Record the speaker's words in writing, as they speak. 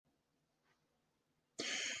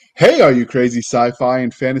Hey, all you crazy sci-fi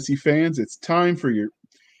and fantasy fans, it's time for your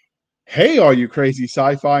Hey, all you crazy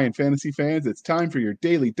sci-fi and fantasy fans, it's time for your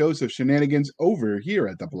daily dose of shenanigans over here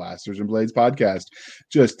at the Blasters and Blades podcast.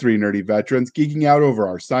 Just three nerdy veterans geeking out over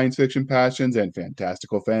our science fiction passions and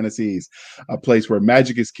fantastical fantasies. A place where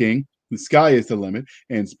magic is king, the sky is the limit,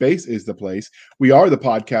 and space is the place. We are the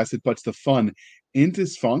podcast that puts the fun in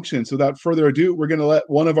dysfunction. So without further ado, we're going to let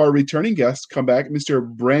one of our returning guests come back, Mr.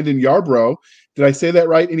 Brandon Yarbrough. Did I say that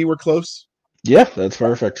right? Anywhere close? Yeah, that's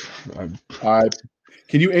perfect. Uh,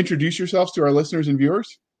 can you introduce yourselves to our listeners and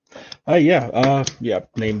viewers? Yeah.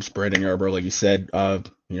 Name's Brandon Yarbrough, like you said. I'm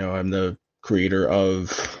the creator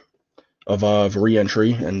of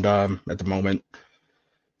Reentry, and at the moment,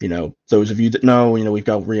 those of you that know, we've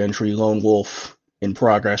got Reentry Lone Wolf in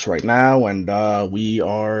progress right now, and we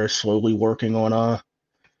are slowly working on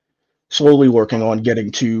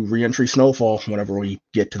getting to Reentry Snowfall whenever we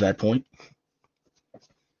get to that point.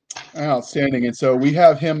 Outstanding. And so we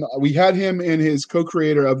had him in his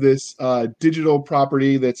co-creator of this digital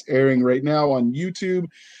property that's airing right now on YouTube.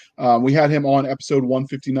 We had him on episode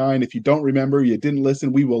 159. If you don't remember, you didn't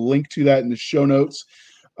listen, we will link to that in the show notes.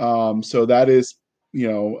 So that is,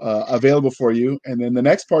 available for you. And then the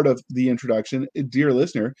next part of the introduction, dear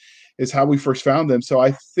listener, is how we first found them. So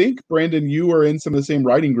I think, Brandon, you were in some of the same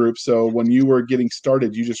writing groups. So when you were getting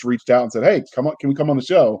started, you just reached out and said, hey, come on, can we come on the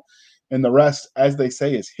show? And the rest, as they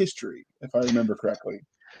say, is history, if I remember correctly.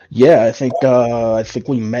 Yeah, I think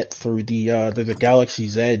we met through the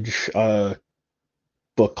Galaxy's Edge book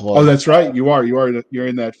Oh, club. that's right. You're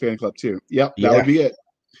in that fan club too. Yep, that would Yeah. be it.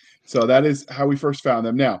 So that is how we first found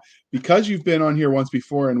them. Now, because you've been on here once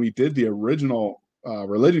before and we did the original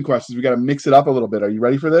religion questions, we got to mix it up a little bit. Are you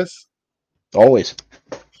ready for this? Always.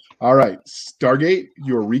 All right. Stargate,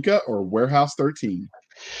 Eureka, or Warehouse 13?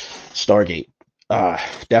 Stargate.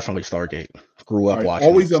 Definitely Stargate. Grew All up right. watching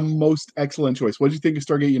Always it. a most excellent choice. What did you think of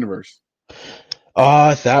Stargate Universe?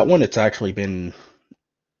 That one, it's actually been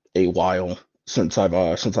a while since I've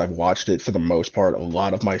watched it for the most part. A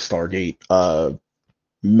lot of my Stargate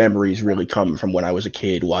memories really come from when I was a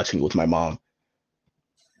kid watching it with my mom.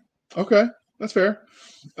 Okay, that's fair.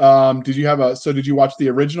 Did you watch the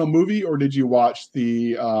original movie or did you watch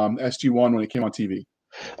the SG1 when it came on TV?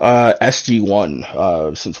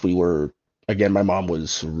 SG1, since we were again, my mom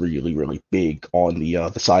was really, really big on the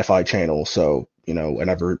Sci-Fi Channel, so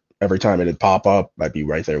whenever every time it'd pop up, I'd be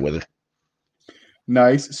right there with her.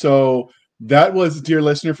 Nice. So that was, dear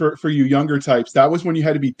listener, for you younger types, that was when you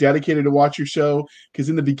had to be dedicated to watch your show because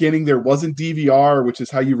in the beginning there wasn't DVR, which is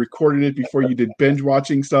how you recorded it before you did binge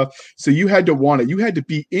watching stuff. So you had to want it. You had to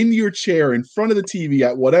be in your chair in front of the TV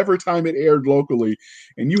at whatever time it aired locally,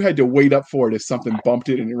 and you had to wait up for it if something bumped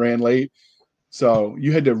it and it ran late. So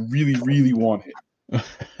you had to really, really want it.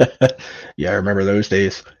 Yeah, I remember those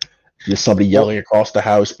days. Just somebody Well, yelling across the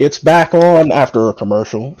house, "It's back on!" after a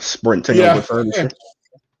commercial, sprinting over yeah. furniture.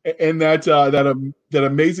 And that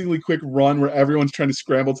amazingly quick run where everyone's trying to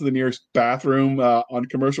scramble to the nearest bathroom on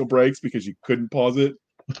commercial breaks because you couldn't pause it.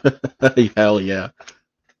 Hell yeah.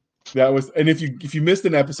 That was, and if you missed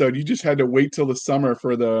an episode, you just had to wait till the summer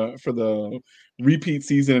for the repeat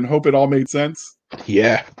season and hope it all made sense.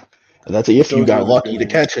 Yeah. That's if you Those were got the good lucky to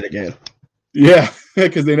ones. catch it again. Yeah,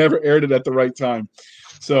 because they never aired it at the right time.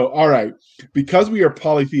 So, all right, because we are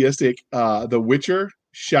polytheistic, The Witcher,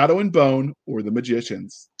 Shadow and Bone, or The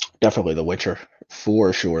Magicians. Definitely The Witcher.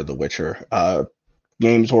 For sure, The Witcher.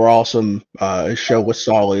 Games were awesome. Show was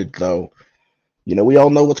solid, though. We all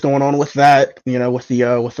know what's going on with that, with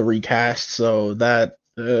the recast, so that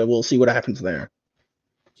we'll see what happens there.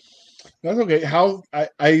 That's okay.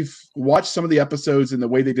 I've watched some of the episodes and the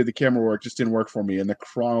way they did the camera work just didn't work for me. And the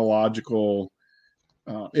chronological,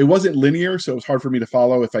 it wasn't linear, so it was hard for me to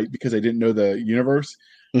follow because I didn't know the universe.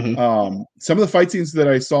 Hmm. Some of the fight scenes that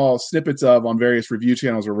I saw snippets of on various review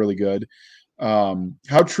channels were really good.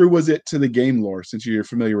 How true was it to the game lore, since you're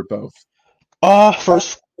familiar with both?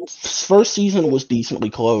 First season was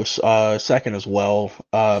decently close. Second as well.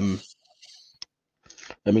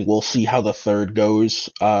 I mean, we'll see how the third goes.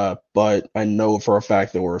 But I know for a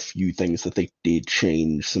fact there were a few things that they did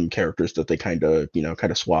change, some characters that they kind of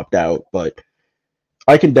swapped out. But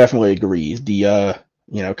I can definitely agree.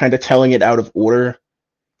 Kind of telling it out of order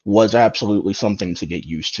was absolutely something to get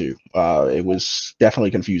used to. It was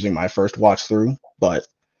definitely confusing my first watch through, but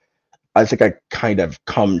I think I kind of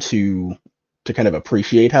come to kind of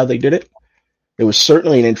appreciate how they did it. It was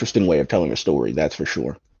certainly an interesting way of telling a story, that's for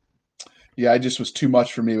sure. Yeah, I just was too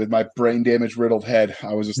much for me with my brain damage riddled head.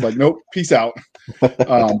 I was just like, nope, peace out.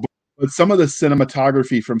 But some of the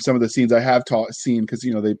cinematography from some of the scenes I have seen, because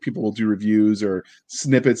people will do reviews or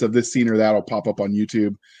snippets of this scene or that will pop up on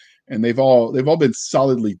YouTube. and they've all been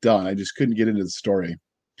solidly done. I just couldn't get into the story,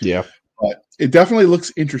 Yeah. but it definitely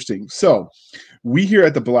looks interesting. So we here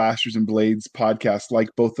at the Blasters and Blades podcast like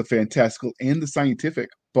both the fantastical and the scientific.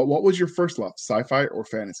 But what was your first love, sci-fi or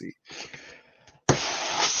fantasy?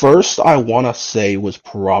 First, I want to say was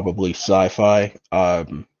probably sci-fi.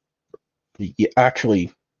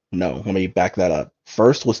 Actually, no, let me back that up.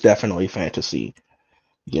 First was definitely fantasy.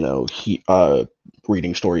 He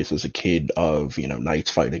reading stories as a kid of,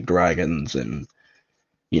 knights fighting dragons and,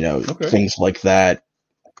 Okay. things like that.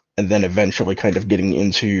 And then eventually kind of getting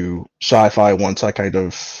into sci-fi once I kind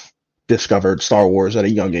of discovered Star Wars at a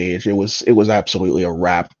young age. It was absolutely a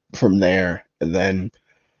wrap from there. And then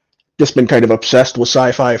just been kind of obsessed with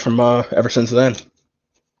sci-fi from ever since then.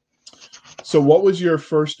 So what was your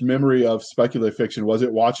first memory of speculative fiction? Was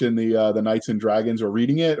it watching the Knights and Dragons or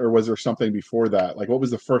reading it, or was there something before that? Like, what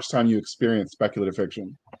was the first time you experienced speculative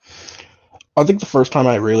fiction? I think the first time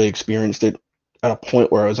I really experienced it at a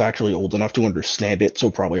point where I was actually old enough to understand it, so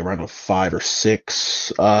probably around 5 or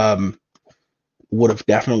 6, would have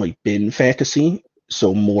definitely been fantasy.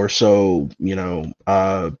 So more so,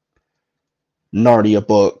 Narnia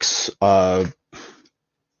books,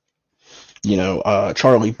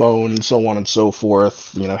 Charlie Bone, so on and so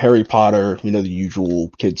forth, Harry Potter, the usual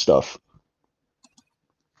kid stuff.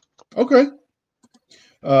 Okay.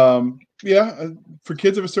 Yeah, for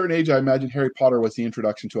kids of a certain age, I imagine Harry Potter was the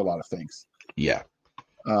introduction to a lot of things. Yeah.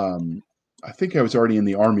 I think I was already in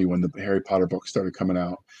the army when the Harry Potter books started coming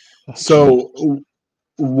out. Oh, So,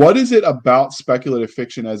 what is it about speculative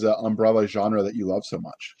fiction as an umbrella genre that you love so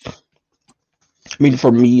much? I mean,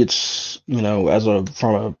 for me, it's,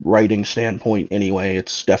 from a writing standpoint anyway,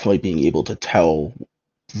 it's definitely being able to tell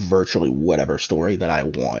virtually whatever story that I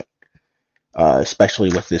want,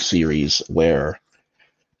 especially with this series where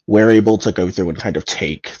we're able to go through and kind of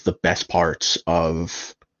take the best parts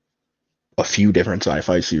of a few different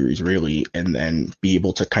sci-fi series, really, and then be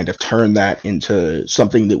able to kind of turn that into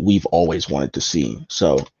something that we've always wanted to see.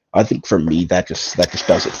 So I think for me, that just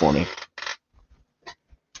does it for me.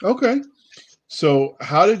 Okay. So,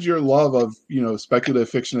 how did your love of speculative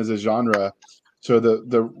fiction as a genre, so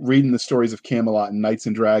the reading the stories of Camelot and Knights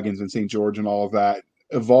and Dragons and St. George and all of that,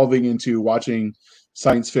 evolving into watching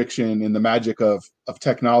science fiction and the magic of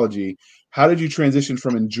technology? How did you transition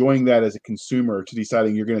from enjoying that as a consumer to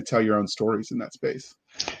deciding you're going to tell your own stories in that space?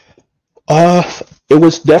 Uh, it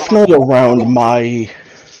was definitely around my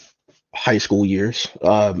high school years.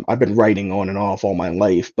 I've been writing on and off all my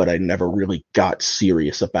life, but I never really got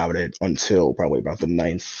serious about it until probably about the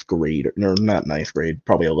ninth grade, or not ninth grade,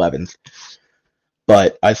 probably 11th.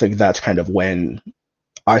 But I think that's kind of when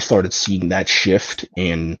I started seeing that shift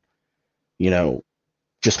in, you know,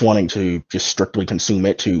 just wanting to just strictly consume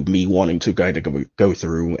it to me wanting to kind of go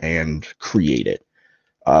through and create it.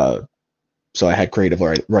 Uh, so I had creative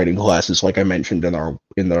writing classes, like I mentioned in our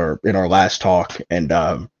last talk, and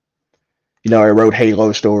I wrote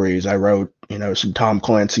Halo stories. I wrote, some Tom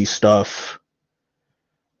Clancy stuff.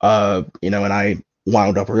 And I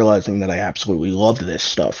wound up realizing that I absolutely loved this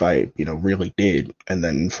stuff. I, really did. And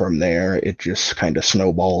then from there, it just kind of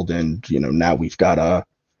snowballed, and now we've got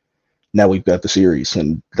the series,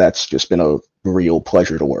 and that's just been a real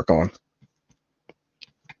pleasure to work on.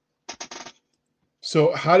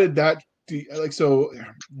 So, how did that like? So,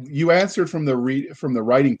 you answered from the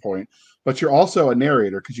writing point, but you're also a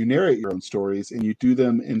narrator because you narrate your own stories and you do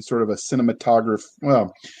them in sort of a cinematograph.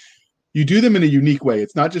 Well, you do them in a unique way.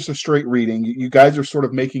 It's not just a straight reading. You guys are sort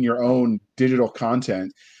of making your own digital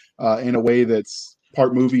content in a way that's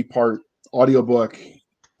part movie, part audiobook,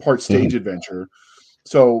 part Mhm. stage adventure.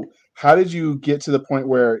 So, how did you get to the point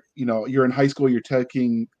where you're in high school, you're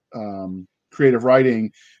taking creative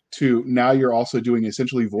writing, to now you're also doing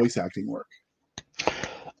essentially voice acting work?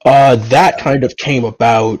 That kind of came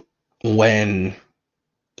about when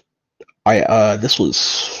this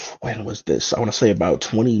was, when was this? I want to say about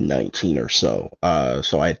 2019 or so.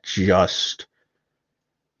 So I had just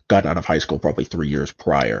gotten out of high school probably 3 years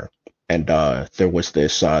prior. And there was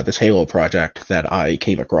this Halo project that I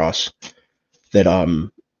came across that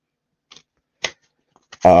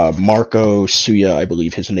Marco Suya, I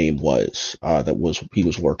believe his name was, he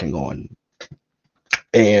was working on.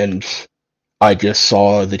 And I just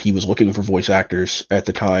saw that he was looking for voice actors at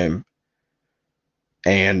the time,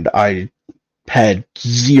 and I had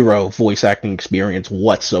zero voice acting experience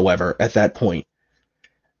whatsoever at that point.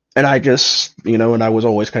 And I just, and I was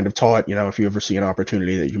always kind of taught, if you ever see an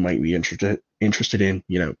opportunity that you might be interested in,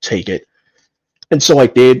 take it. And so I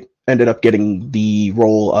did. Ended up getting the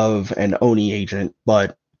role of an Oni agent,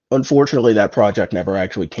 but unfortunately that project never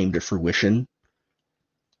actually came to fruition.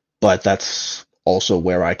 But that's also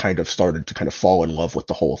where I kind of started to kind of fall in love with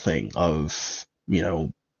the whole thing of,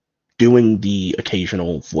 doing the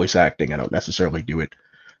occasional voice acting. I don't necessarily do it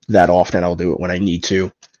that often. I'll do it when I need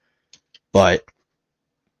to, but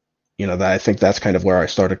I think that's kind of where I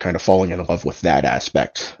started kind of falling in love with that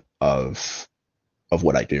aspect of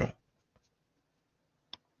what I do.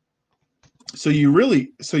 So you really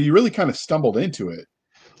kind of stumbled into it.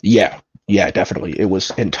 Yeah, yeah, definitely. It was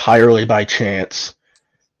entirely by chance.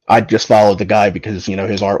 I just followed the guy because,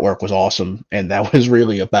 his artwork was awesome, and that was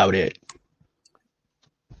really about it.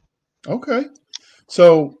 Okay.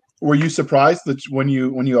 So were you surprised that when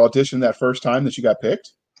you auditioned that first time that you got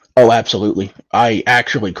picked? Oh, absolutely. I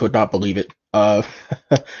actually could not believe it. I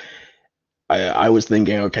was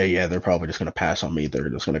thinking, okay, yeah, they're probably just going to pass on me. They're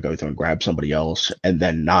just going to go through and grab somebody else. And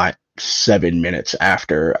then not 7 minutes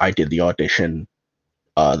after I did the audition,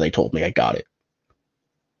 they told me I got it.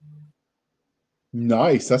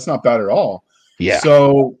 Nice. That's not bad at all. Yeah.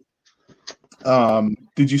 So,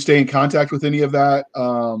 did you stay in contact with any of that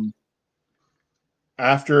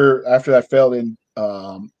after that failed in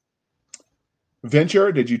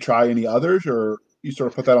venture? Did you try any others, or you sort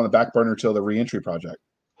of put that on the back burner till the reentry project?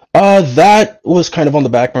 That was kind of on the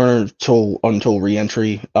back burner until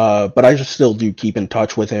reentry. But I just still do keep in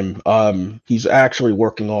touch with him. He's actually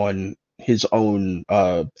working on his own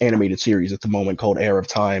animated series at the moment called Air of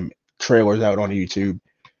Time. Trailers out on YouTube.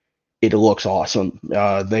 It looks awesome.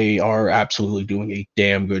 They are absolutely doing a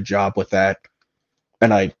damn good job with that,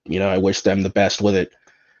 and I wish them the best with it.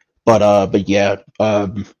 But yeah,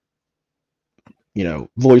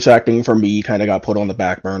 voice acting for me kind of got put on the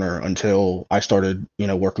back burner until I started,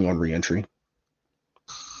 working on reentry.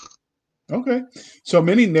 Okay. So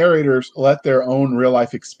many narrators let their own real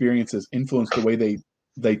life experiences influence the way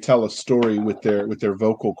they tell a story with their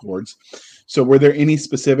vocal cords. So were there any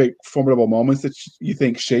specific formidable moments that you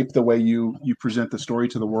think shaped the way you present the story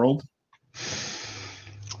to the world?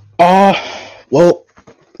 Uh, well,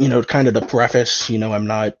 kind of the preface, I'm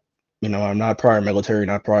not prior military,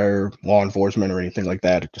 not prior law enforcement or anything like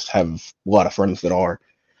that. I just have a lot of friends that are.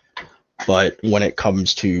 But when it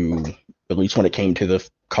comes to, at least when it came to the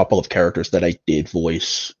couple of characters that I did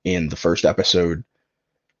voice in the first episode,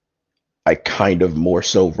 I kind of more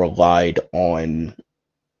so relied on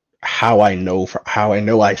how I know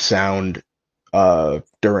I sound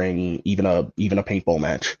during even a paintball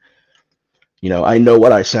match. I know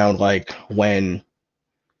what I sound like when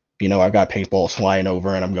I've got paintballs flying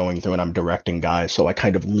over and I'm going through and I'm directing guys. So I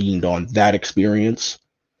kind of leaned on that experience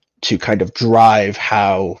to kind of drive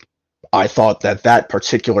how I thought that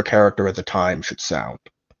particular character at the time should sound.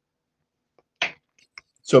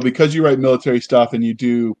 So because you write military stuff and you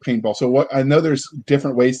do paintball, so what I know there's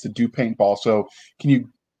different ways to do paintball. So can you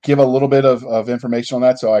give a little bit of information on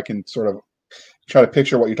that so I can sort of try to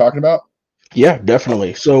picture what you're talking about? Yeah,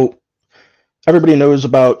 definitely. So everybody knows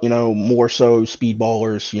about, more so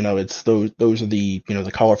speedballers. It's those are the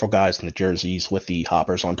colorful guys in the jerseys with the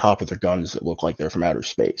hoppers on top of their guns that look like they're from outer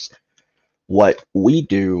space. What we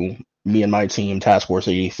do, me and my team, Task Force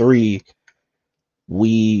 83,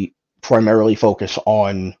 we primarily focus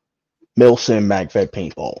on Milsim MagFed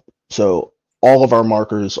paintball. So all of our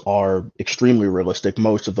markers are extremely realistic,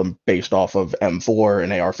 most of them based off of M4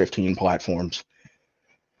 and AR-15 platforms.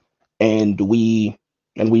 And we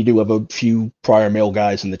do have a few prior male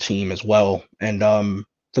guys in the team as well. And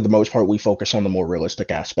for the most part, we focus on the more realistic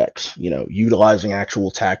aspects, utilizing actual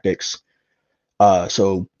tactics.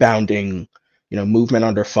 So bounding, movement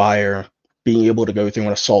under fire, being able to go through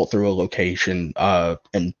an assault through a location,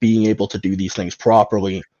 and being able to do these things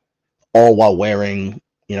properly, all while wearing,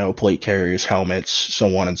 plate carriers, helmets,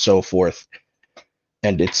 so on and so forth.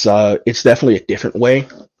 And it's definitely a different way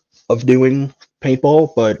of doing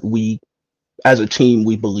paintball, but as a team,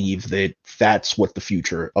 we believe that that's what the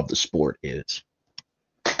future of the sport is.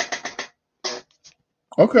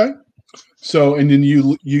 Okay. So, and then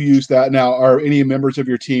you use that now. Are any members of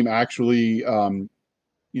your team actually,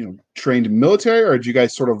 trained military, or did you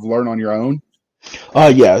guys sort of learn on your own?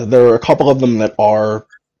 Yeah, there are a couple of them that are.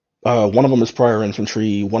 One of them is prior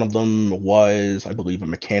infantry. One of them was, I believe, a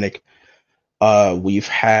mechanic. We've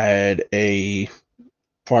had a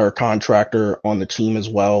prior contractor on the team as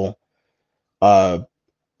well. Uh,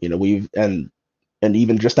 we've and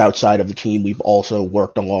even just outside of the team, we've also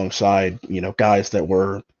worked alongside, guys that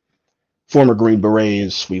were former Green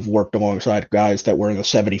Berets. We've worked alongside guys that were in the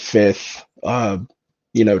 75th.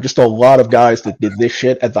 Just a lot of guys that did this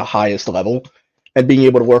shit at the highest level, and being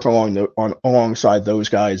able to work alongside those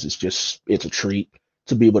guys is it's a treat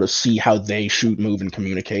to be able to see how they shoot, move, and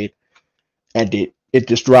communicate, and it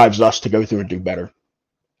just drives us to go through and do better.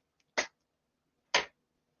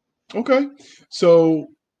 Okay. So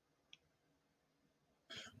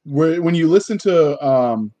when you listen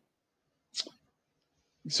to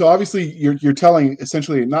so obviously you're telling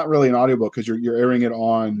essentially not really an audiobook because you're airing it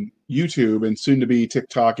on YouTube and soon to be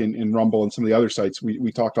TikTok and Rumble and some of the other sites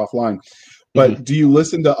we talked offline. Hmm. But do you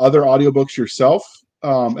listen to other audiobooks yourself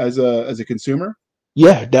as a consumer?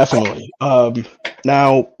 Yeah, definitely.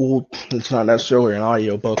 Now, well, it's not necessarily an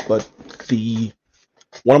audiobook, but the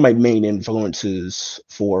one of my main influences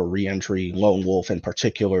for Reentry, Lone Wolf in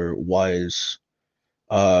particular, was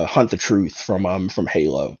Hunt the Truth from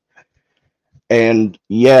Halo. And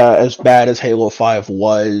yeah, as bad as Halo 5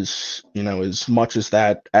 was, as much as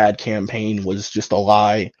that ad campaign was just a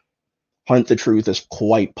lie, Hunt the Truth is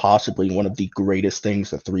quite possibly one of the greatest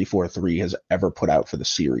things that 343 has ever put out for the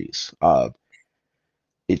series.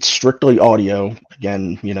 It's strictly audio,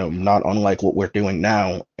 again, not unlike what we're doing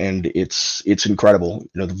now, and it's incredible.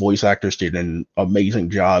 The voice actors did an amazing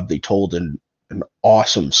job. They told an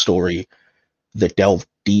awesome story that delved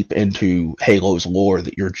deep into Halo's lore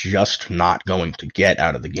that you're just not going to get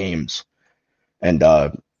out of the games. And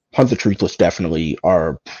Hunt the Truth was definitely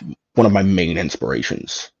one of my main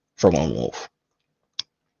inspirations for Lone Wolf.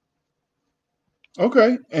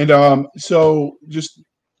 Okay. And so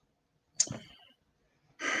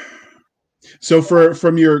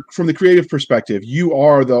from the creative perspective, you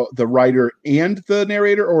are the writer and the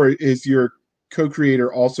narrator, or is your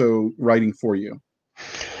co-creator also writing for you?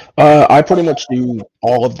 I pretty much do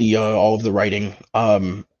all of the writing.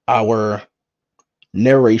 Our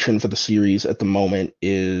narration for the series at the moment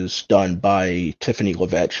is done by Tiffany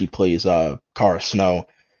Levette. She plays Cara Snow,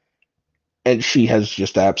 and she has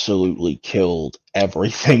just absolutely killed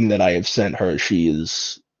everything that I have sent her. She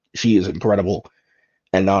is incredible,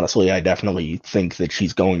 and honestly, I definitely think that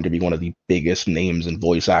she's going to be one of the biggest names in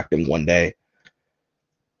voice acting one day.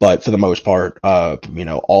 But for the most part,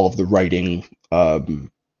 all of the writing,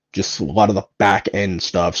 just a lot of the back end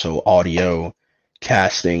stuff, so audio,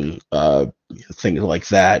 casting, things like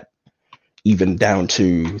that, even down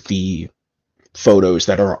to the photos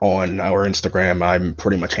that are on our Instagram, I'm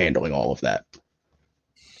pretty much handling all of that.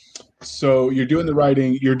 So you're doing the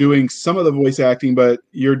writing, you're doing some of the voice acting, but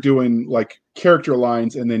you're doing like character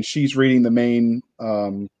lines, and then she's reading the main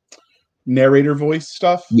narrator voice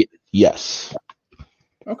stuff. Yes.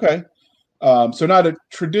 Okay. So not a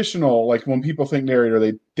traditional, like when people think narrator,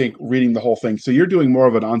 they think reading the whole thing. So you're doing more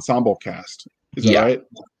of an ensemble cast. Is that Yeah. right?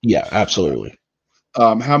 Yeah, absolutely.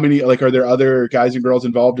 How many, like, are there other guys and girls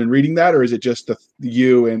involved in reading that, or is it just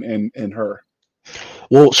you and her?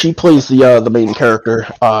 Well, she plays the main character,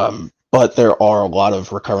 but there are a lot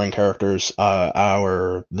of recurring characters.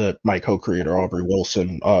 My co-creator Aubrey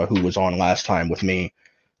Wilson, who was on last time with me,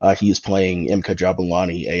 he's playing Imka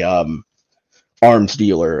Jabulani, a arms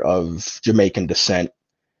dealer of Jamaican descent,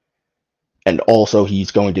 and also he's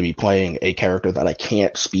going to be playing a character that I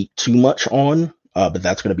can't speak too much on, but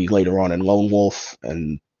that's going to be later on in Lone Wolf,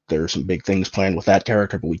 and there's some big things planned with that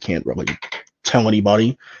character, but we can't really tell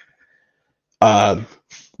anybody. Uh,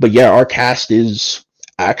 but yeah, our cast is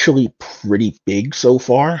actually pretty big so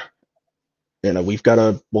far. We've got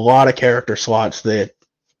a lot of character slots that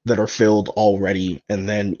are filled already, and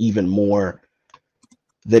then even more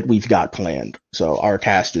that we've got planned. So our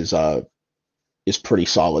cast is pretty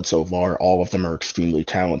solid so far. All of them are extremely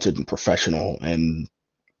talented and professional. And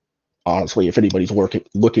honestly, if anybody's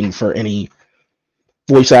looking for any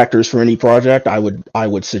voice actors for any project, I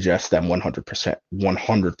would suggest them 100%.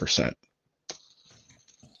 100%.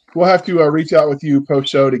 We'll have to reach out with you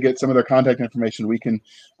post show to get some of their contact information. We can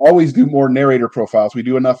always do more narrator profiles. We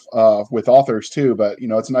do enough with authors too, but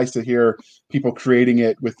it's nice to hear people creating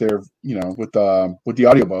it with their with the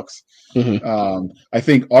audiobooks. Hmm. I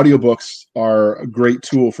think audiobooks are a great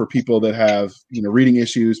tool for people that have reading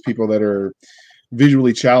issues, people that are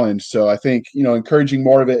visually challenged. So I think encouraging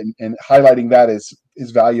more of it and highlighting that is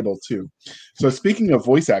valuable too. So speaking of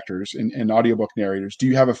voice actors and audiobook narrators, do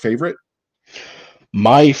you have a favorite?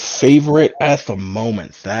 My favorite at the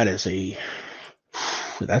moment, that's a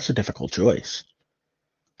difficult choice.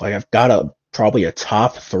 Like I've got probably a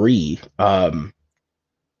top three, but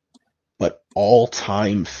all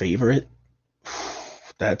time favorite,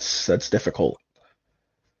 that's difficult.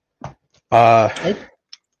 Uh,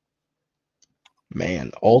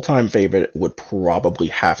 Man, all time favorite would probably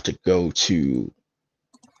have to go to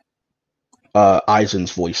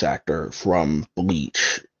Aizen's voice actor from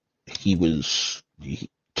Bleach. He was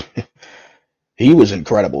he, he was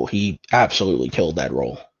incredible. He absolutely killed that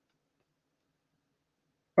role.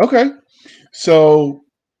 Okay, so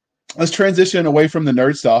let's transition away from the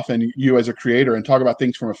nerd stuff and you as a creator and talk about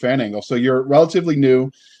things from a fan angle. So you're relatively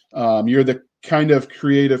new. You're the kind of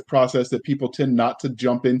creative process that people tend not to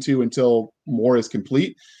jump into until more is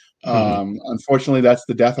complete. Unfortunately, that's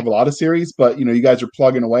the death of a lot of series, but you guys are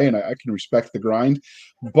plugging away, and I can respect the grind.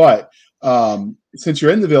 But since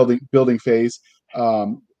you're in the building phase,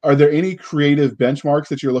 are there any creative benchmarks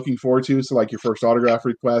that you're looking forward to? So, like your first autograph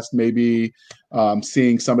request, maybe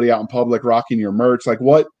seeing somebody out in public rocking your merch. Like,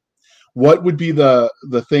 what would be the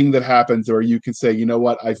thing that happens where you can say, you know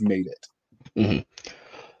what, I've made it? hmm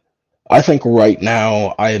I think right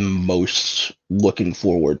now I'm most looking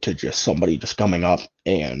forward to just somebody just coming up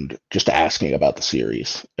and just asking about the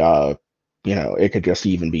series. It could just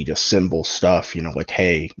even be just simple stuff, like,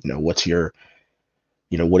 hey, what's your,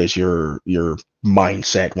 what is your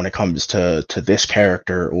mindset when it comes to this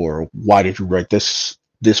character, or why did you write this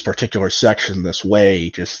particular section this way?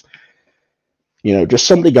 Just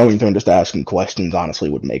somebody going through and just asking questions honestly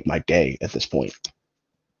would make my day at this point.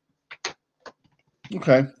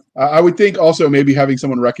 Okay. I would think also maybe having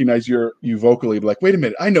someone recognize you vocally, be like, wait a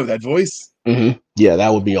minute, I know that voice. Yeah, that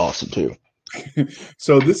would be awesome too.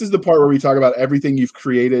 So this is the part where we talk about everything you've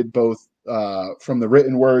created, both from the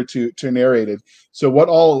written word to narrated. So what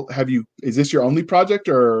all is this your only project,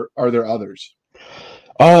 or are there others?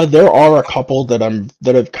 There are a couple that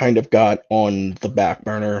I've kind of got on the back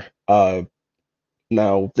burner.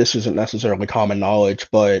 Now, this isn't necessarily common knowledge,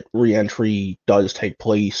 but Reentry does take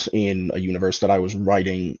place in a universe that I was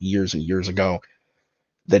writing years and years ago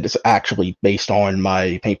that is actually based on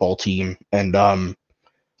my paintball team, and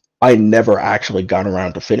I never actually got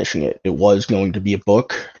around to finishing it. It was going to be a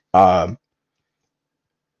book, and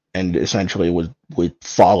essentially would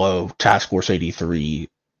follow Task Force 83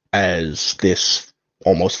 as this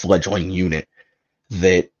almost fledgling unit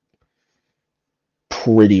that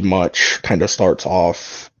pretty much kind of starts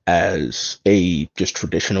off as a just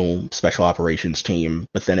traditional special operations team,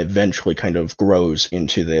 but then eventually kind of grows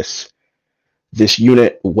into this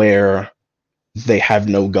unit where they have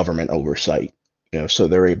no government oversight. So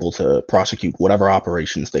they're able to prosecute whatever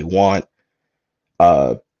operations they want.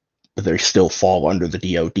 But they still fall under the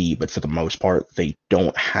DoD, but for the most part, they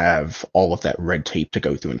don't have all of that red tape to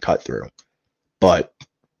go through and cut through. But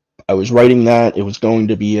I was writing that. It was going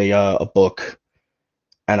to be a book,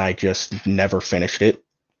 and I just never finished it.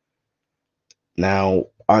 Now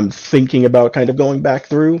I'm thinking about kind of going back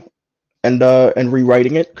through and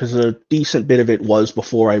rewriting it, because a decent bit of it was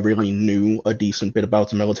before I really knew a decent bit about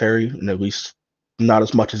the military, and at least not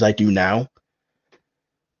as much as I do now.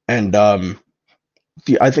 And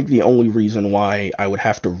I think the only reason why I would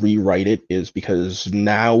have to rewrite it is because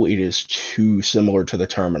now it is too similar to the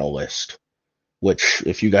Terminal List, which,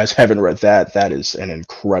 if you guys haven't read that, that is an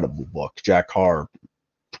incredible book. Jack Carr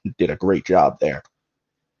did a great job there.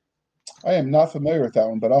 I am not familiar with that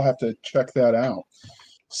one, but I'll have to check that out.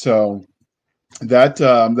 So that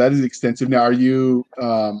is extensive. Now, are you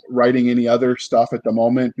writing any other stuff at the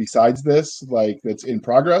moment besides this, like that's in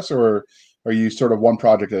progress, or are you sort of one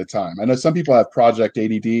project at a time? I know some people have project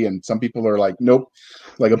ADD, and some people are like, nope,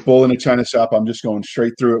 like a bull in a china shop. I'm just going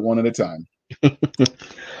straight through it one at a time.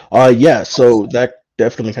 Yeah, so that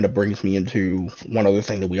definitely kind of brings me into one other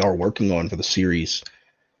thing that we are working on for the series.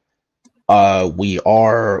 We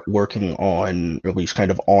are working on, or at least kind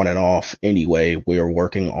of on and off anyway, we are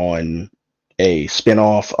working on a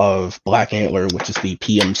spin-off of Black Antler, which is the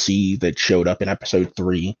PMC that showed up in episode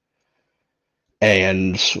 3.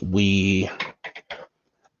 And we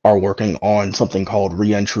are working on something called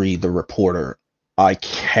Reentry the Reporter. I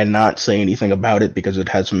cannot say anything about it because it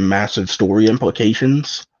has massive story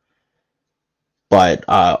implications, but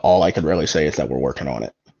all I can really say is that we're working on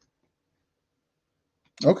it.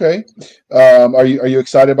 Okay. Are you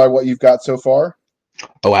excited by what you've got so far?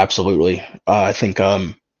 Oh, absolutely. I think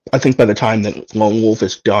by the time that Lone Wolf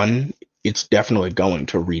is done, it's definitely going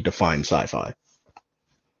to redefine sci-fi.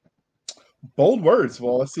 Bold words.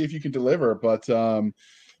 Well, let's see if you can deliver. But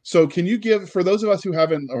so can you give, for those of us who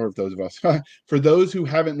haven't, or those of us, for those who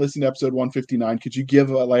haven't listened to episode 159, could you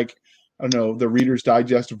give I don't know, the Reader's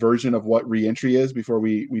Digest version of what Reentry is before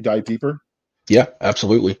we dive deeper? Yeah,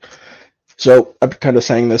 absolutely. So I've been kind of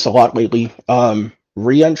saying this a lot lately.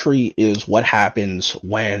 Reentry is what happens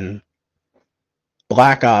when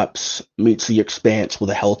Black Ops meets the Expanse with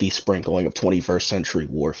a healthy sprinkling of 21st century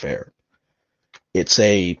warfare. It's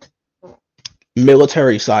a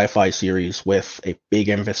military sci-fi series with a big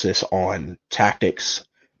emphasis on tactics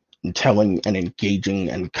and telling an engaging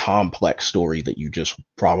and complex story that you just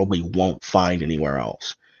probably won't find anywhere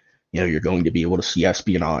else. You're going to be able to see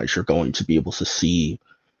espionage. You're going to be able to see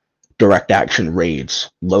direct action raids,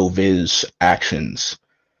 low vis actions.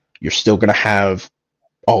 You're still going to have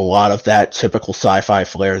a lot of that typical sci-fi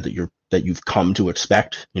flair that you're that you've come to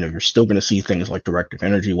expect. You're still going to see things like directed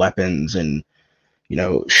energy weapons and,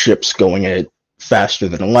 ships going at faster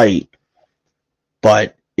than light,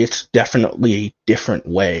 but it's definitely a different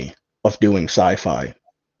way of doing sci-fi,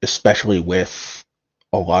 especially with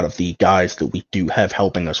a lot of the guys that we do have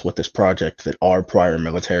helping us with this project that are prior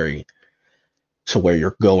military, to where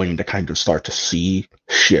you're going to kind of start to see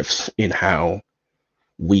shifts in how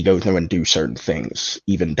we go through and do certain things,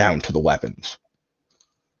 even down to the weapons.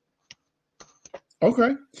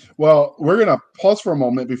 Okay. Well, we're going to pause for a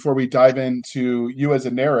moment before we dive into you as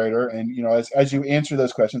a narrator. And, as you answer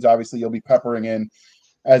those questions, obviously you'll be peppering in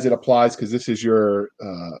as it applies, because this is your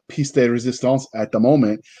piece de resistance at the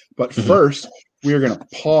moment. But first, we are going to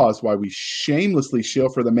pause while we shamelessly shill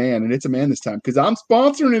for the man. And it's a man this time, because I'm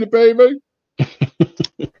sponsoring it, baby.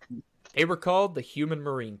 They were called the Human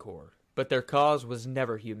Marine Corps, but their cause was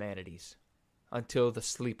never humanity's, until the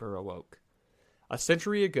sleeper awoke. A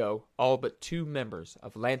century ago, all but 2 members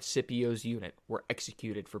of Lance Scipio's unit were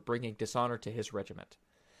executed for bringing dishonor to his regiment.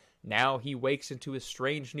 Now he wakes into a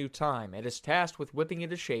strange new time and is tasked with whipping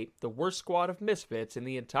into shape the worst squad of misfits in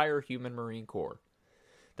the entire Human Marine Corps.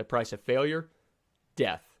 The price of failure?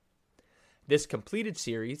 Death. This completed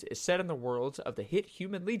series is set in the worlds of the hit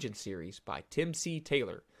Human Legion series by Tim C.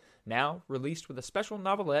 Taylor, now released with a special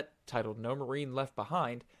novelette titled No Marine Left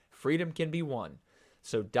Behind, Freedom Can Be Won.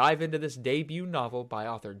 So dive into this debut novel by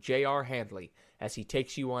author J.R. Handley as he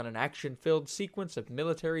takes you on an action-filled sequence of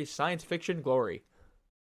military science fiction glory.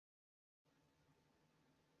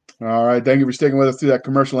 All right. Thank you for sticking with us through that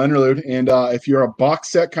commercial interlude. And if you're a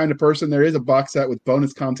box set kind of person, there is a box set with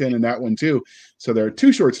bonus content in that one too. So there are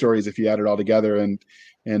 2 short stories if you add it all together, and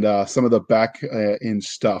some of the back end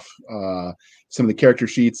stuff, some of the character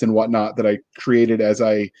sheets and whatnot that I created as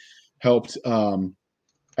I helped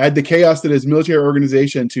add the chaos that is military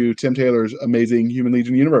organization to Tim Taylor's amazing Human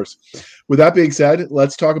Legion universe. With that being said,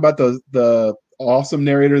 let's talk about the awesome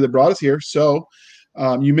narrator that brought us here. So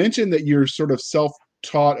you mentioned that you're sort of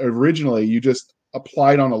self-taught originally. You just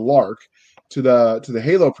applied on a lark to the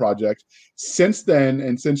Halo project. Since then,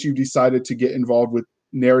 and since you've decided to get involved with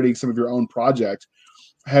narrating some of your own project,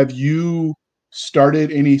 have you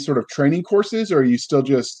started any sort of training courses, or are you still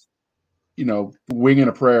just winging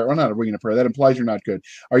a prayer? Or not winging a prayer, that implies you're not good.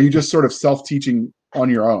 Are you just sort of self-teaching on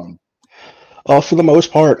your own? For the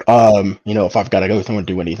most part, if I've got to go through and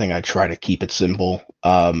do anything, I try to keep it simple.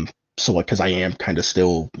 So because I am kind of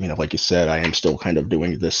still, like you said, I am still kind of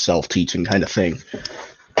doing this self-teaching kind of thing.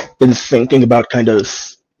 Been thinking about kind of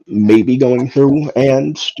maybe going through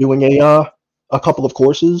and doing a couple of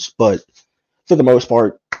courses, but for the most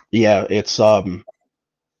part, yeah, it's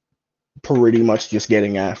pretty much just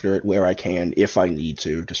getting after it where I can, if I need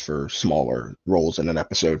to, just for smaller roles in an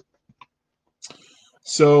episode.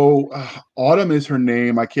 So Autumn is her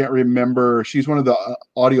name. I can't remember. She's one of the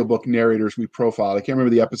audiobook narrators we profiled. I can't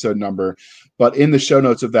remember the episode number, but in the show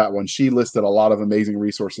notes of that one, she listed a lot of amazing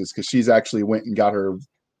resources because she's actually went and got her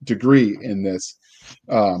degree in this.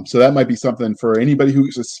 So that might be something for anybody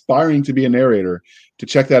who's aspiring to be a narrator to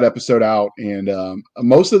check that episode out. And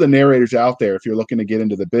most of the narrators out there, if you're looking to get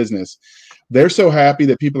into the business, they're so happy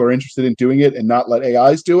that people are interested in doing it and not let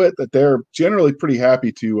AIs do it, that they're generally pretty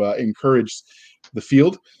happy to encourage the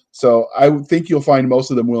field. So I would think you'll find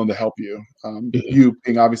most of them willing to help you. You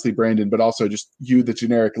being obviously Brandon, but also just you, the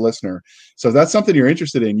generic listener. So if that's something you're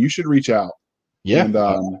interested in, you should reach out.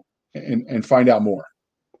 Yeah. And find out more.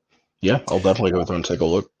 Yeah, I'll definitely go through and take a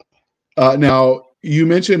look. Now, you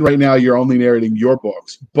mentioned right now you're only narrating your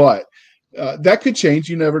books, but that could change.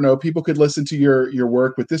 You never know. People could listen to your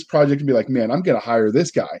work with this project and be like, man, I'm going to hire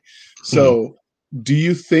this guy. So do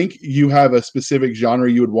you think you have a specific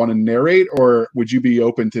genre you would want to narrate, or would you be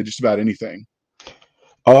open to just about anything?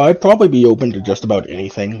 I'd probably be open to just about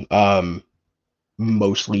anything.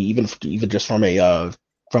 Mostly, even just from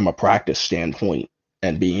a practice standpoint,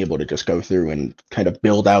 and being able to just go through and kind of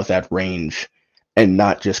build out that range, and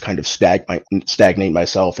not just kind of stagnate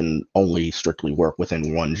myself and only strictly work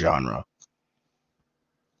within one genre.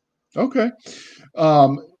 Okay.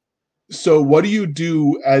 So what do you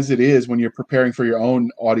do as it is when you're preparing for your own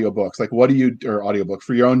audiobooks? Like or audiobook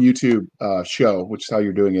for your own YouTube show, which is how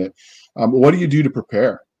you're doing it. What do you do to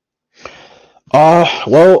prepare?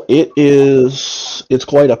 Well, it's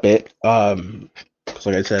quite a bit. Because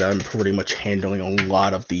like I said, I'm pretty much handling a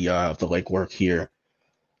lot of the legwork here.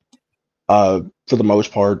 For the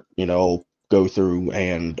most part, go through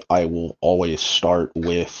and I will always start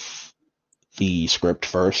with the script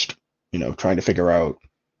first, trying to figure out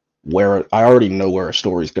where I already know where a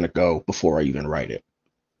story is going to go before I even write it.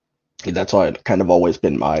 And that's kind of always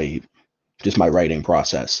been my writing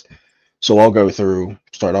process. So I'll go through,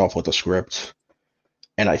 start off with a script,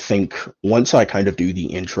 and I think once I kind of do the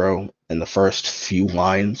intro and the first few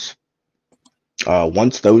lines,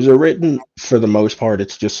 once those are written, for the most part,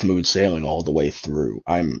 it's just smooth sailing all the way through.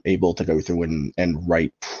 I'm able to go through and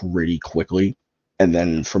write pretty quickly. And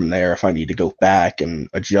then from there, if I need to go back and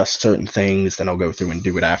adjust certain things, then I'll go through and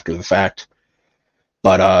do it after the fact.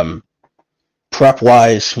 But prep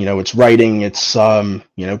wise, it's writing, it's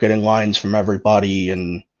getting lines from everybody,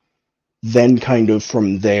 and then kind of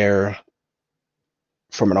from there,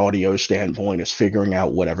 from an audio standpoint, is figuring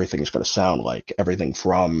out what everything's going to sound like. Everything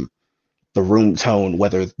from the room tone,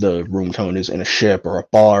 whether the room tone is in a ship or a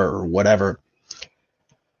bar or whatever.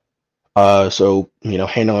 So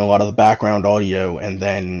handling a lot of the background audio, and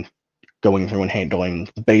then going through and handling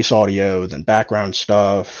the bass audio, then background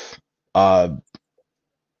stuff. And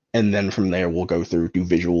then from there, we'll go through, do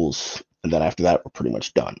visuals, and then after that, we're pretty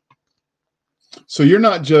much done. So you're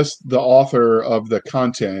not just the author of the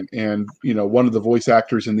content and, one of the voice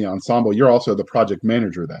actors in the ensemble. You're also the project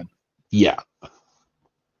manager then. Yeah.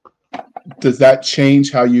 Does that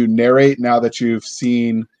change how you narrate now that you've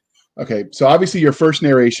seen? Okay, so obviously your first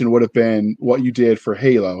narration would have been what you did for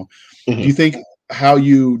Halo. Mm-hmm. Do you think how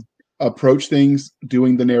you approach things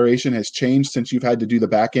doing the narration has changed since you've had to do the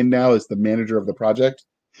back end now as the manager of the project?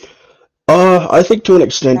 I think to an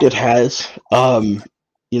extent it has.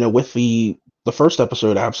 With the first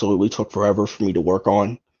episode absolutely took forever for me to work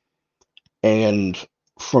on. And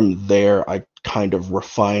from there, I kind of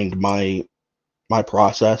refined my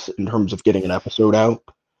process in terms of getting an episode out.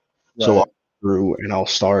 Right. So I'll go through and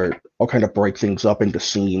I'll kind of break things up into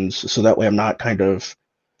scenes, so that way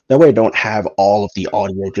that way I don't have all of the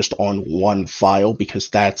audio just on one file, because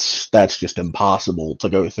that's just impossible to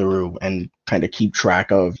go through and kind of keep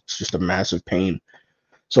track of. It's just a massive pain.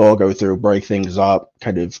 So I'll go through, break things up,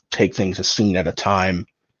 kind of take things a scene at a time,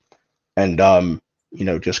 and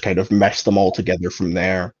just kind of mesh them all together from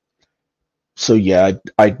there. So yeah,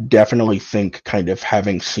 I definitely think, kind of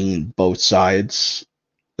having seen both sides,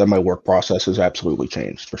 that my work process has absolutely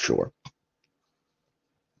changed for sure.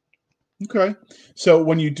 Okay. So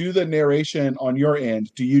when you do the narration on your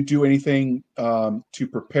end, do you do anything to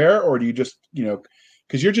prepare, or do you just,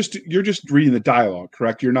 because you're just reading the dialogue,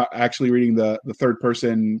 correct? You're not actually reading the third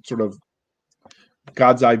person sort of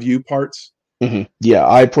God's eye view parts? Mm-hmm. Yeah,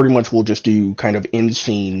 I pretty much will just do kind of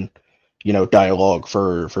in-scene, dialogue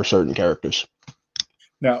for certain characters.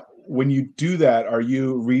 Now, when you do that, are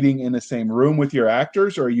you reading in the same room with your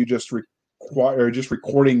actors, or are you just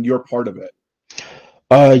recording your part of it?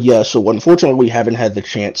 Yeah, so unfortunately we haven't had the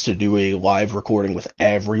chance to do a live recording with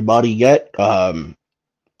everybody yet.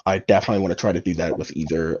 I definitely want to try to do that with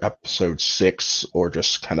either episode 6 or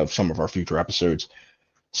just kind of some of our future episodes.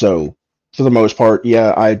 So for the most part,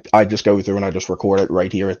 yeah, I just go through and I just record it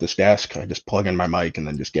right here at this desk. I just plug in my mic and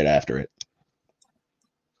then just get after it.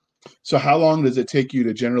 So how long does it take you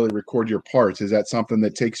to generally record your parts? Is that something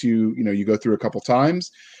that takes you, you go through a couple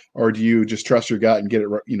times, or do you just trust your gut and get it,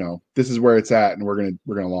 this is where it's at and we're going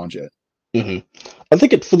to launch it? Mm-hmm. I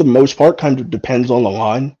think it, for the most part, kind of depends on the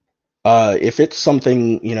line. If it's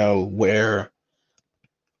something, where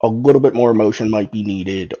a little bit more emotion might be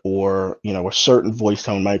needed, or, a certain voice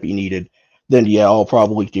tone might be needed, then yeah, I'll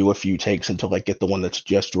probably do a few takes until I get the one that's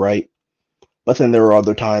just right. But then there are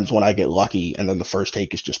other times when I get lucky and then the first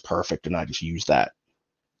take is just perfect and I just use that.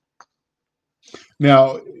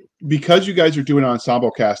 Now, because you guys are doing an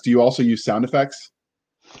ensemble cast, do you also use sound effects?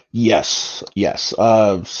 Yes.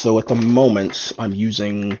 So at the moment I'm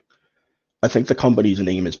using, I think the company's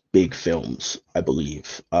name is Big Films, I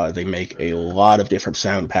believe. They make a lot of different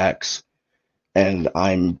sound packs, and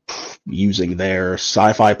I'm using their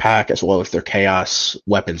sci-fi pack as well as their chaos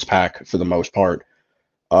weapons pack for the most part.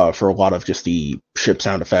 For a lot of just the ship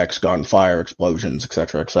sound effects, gunfire, explosions,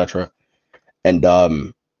 etc., etc.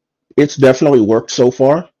 And it's definitely worked so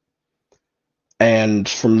far. And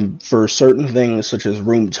for certain things such as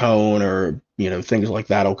room tone or things like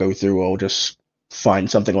that, I'll go through. I'll just find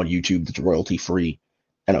something on YouTube that's royalty free,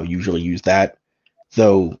 and I'll usually use that.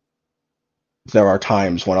 Though there are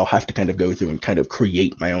times when I'll have to kind of go through and kind of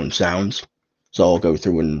create my own sounds. So I'll go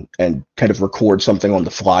through and kind of record something on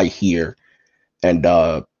the fly here. And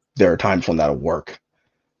there are times when that'll work.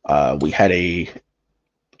 We had a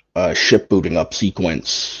ship booting up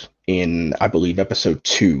sequence in, I believe, episode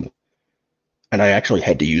 2, and I actually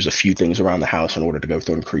had to use a few things around the house in order to go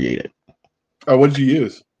through and create it. Oh, what did you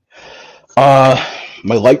use?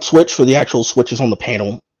 My light switch for the actual switches on the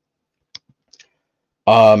panel.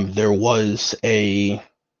 There was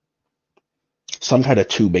some kind of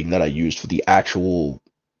tubing that I used for the actual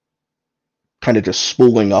kind of just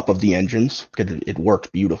spooling up of the engines, because it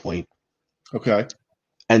worked beautifully. Okay.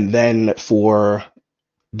 And then for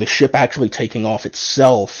the ship actually taking off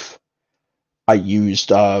itself, I used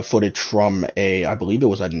footage from I believe it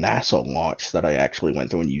was a NASA launch that I actually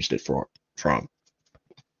went through and used it from.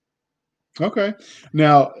 Okay.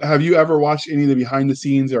 Now, have you ever watched any of the behind the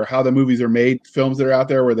scenes or how the movies are made, films that are out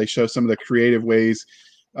there where they show some of the creative ways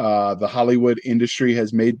the Hollywood industry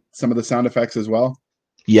has made some of the sound effects as well?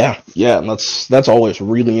 Yeah, and that's always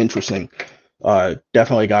really interesting.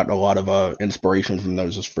 Definitely got a lot of inspiration from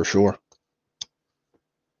those for sure.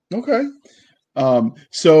 Okay.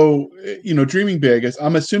 So, dreaming big,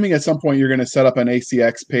 I'm assuming at some point you're going to set up an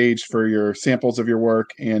ACX page for your samples of your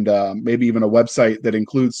work and maybe even a website that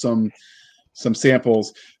includes some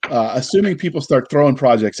samples, assuming people start throwing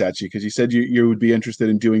projects at you, because you said you would be interested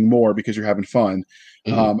in doing more because you're having fun.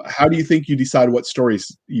 Mhm. How do you think you decide what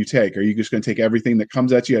stories you take? Are you just going to take everything that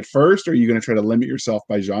comes at you at first, or are you going to try to limit yourself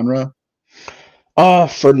by genre?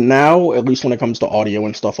 For now, at least when it comes to audio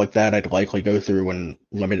and stuff like that, I'd likely go through and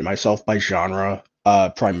limit myself by genre,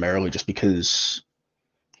 primarily just because,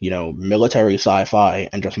 military sci-fi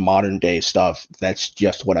and just modern day stuff, that's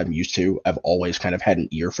just what I'm used to. I've always kind of had an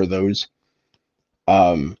ear for those.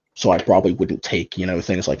 So I probably wouldn't take,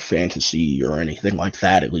 things like fantasy or anything like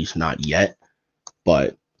that, at least not yet.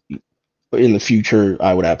 But in the future,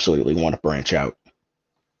 I would absolutely want to branch out.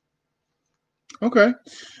 Okay.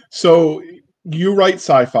 So you write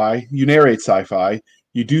sci-fi, you narrate sci-fi,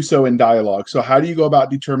 you do so in dialogue. So how do you go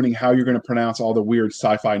about determining how you're going to pronounce all the weird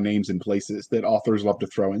sci-fi names and places that authors love to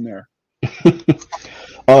throw in there?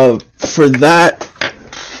 For that,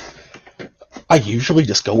 I usually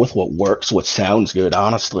just go with what works, what sounds good,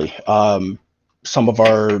 honestly. Some of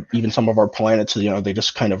our planets, they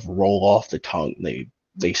just kind of roll off the tongue.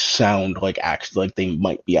 They sound like they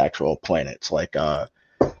might be actual planets, like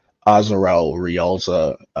Azarel,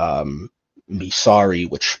 Rialza, Misari,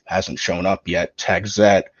 which hasn't shown up yet,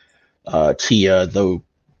 Tagzet, Tia, though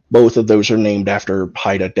both of those are named after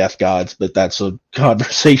Haida death gods, but that's a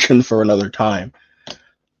conversation for another time.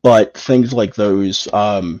 But things like those,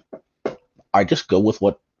 I just go with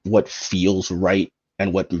what feels right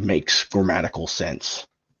and what makes grammatical sense.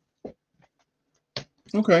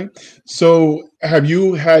 Okay. So have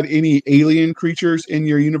you had any alien creatures in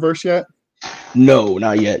your universe yet? No,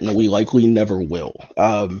 not yet, and we likely never will.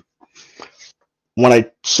 When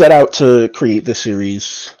I set out to create the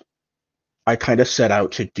series, I kind of set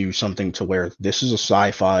out to do something to where this is a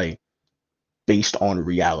sci-fi based on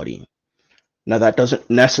reality. Now, that doesn't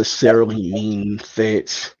necessarily mean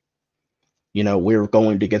that, we're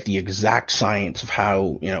going to get the exact science of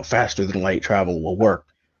how, faster than light travel will work.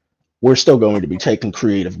 We're still going to be taking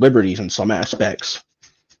creative liberties in some aspects.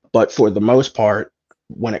 But for the most part,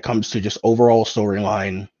 when it comes to just overall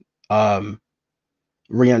storyline, um,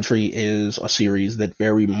 Reentry is a series that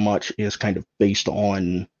very much is kind of based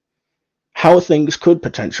on how things could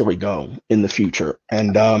potentially go in the future.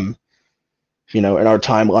 And in our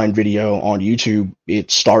timeline video on YouTube,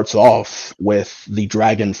 it starts off with the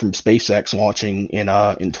Dragon from SpaceX launching in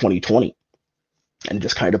 2020, and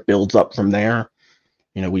just kind of builds up from there.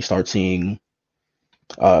 We start seeing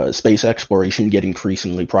space exploration get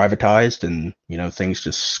increasingly privatized, and things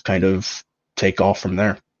just kind of take off from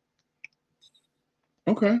there.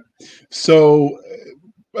 Okay. So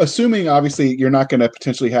assuming obviously you're not going to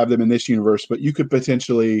potentially have them in this universe, but you could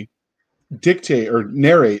potentially dictate or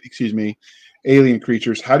narrate, excuse me, alien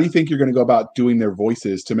creatures. How do you think you're going to go about doing their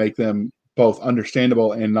voices to make them both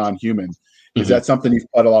understandable and non-human? Is Mm-hmm. that something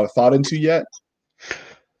you've put a lot of thought into yet?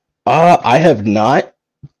 I have not,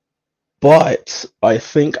 but I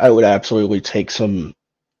think I would absolutely take some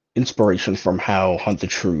inspiration from how Hunt the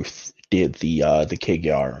Truth did the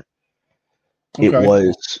Kig-Yar. It Okay.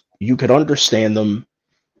 was, you could understand them,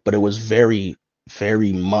 but it was very,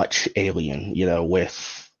 very much alien,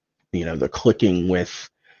 with the clicking, with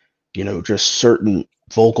just certain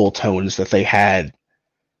vocal tones that they had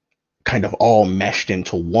kind of all meshed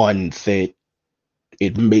into one, that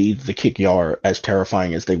it made the Kig-Yar as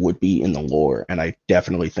terrifying as they would be in the lore. And I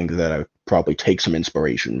definitely think that I would probably take some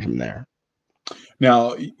inspiration from there.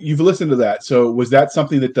 Now you've listened to that. So was that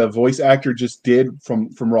something that the voice actor just did from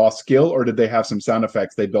raw skill, or did they have some sound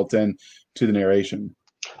effects they built in to the narration?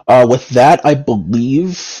 With that, I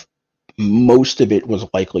believe most of it was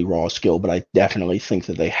likely raw skill, but I definitely think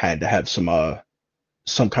that they had to have some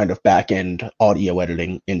kind of back end audio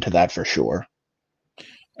editing into that for sure.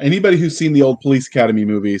 Anybody who's seen the old Police Academy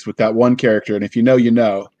movies with that one character, and if you know, you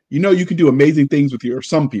can do amazing things with your. Or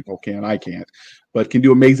some people can, I can't, but can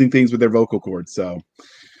do amazing things with their vocal cords. So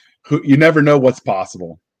you never know what's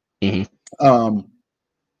possible. Mm-hmm. Um,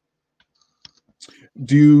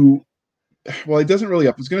 do well, it doesn't really.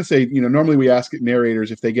 I was going to say, normally we ask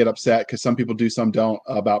narrators if they get upset because some people do, some don't,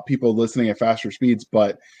 about people listening at faster speeds,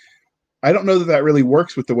 but I don't know that that really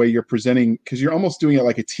works with the way you're presenting, because you're almost doing it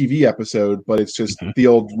like a TV episode, but it's just the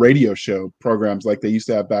old radio show programs like they used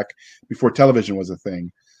to have back before television was a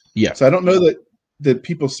thing. Yeah. So I don't know that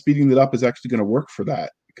people speeding it up is actually going to work for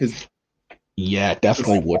that, because it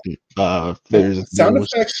definitely wouldn't. Sound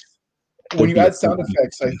effects. When you add sound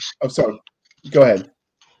effects, sorry. Go ahead.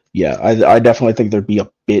 Yeah, I definitely think there'd be a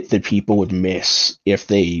bit that people would miss if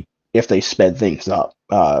they sped things up.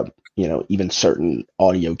 Even certain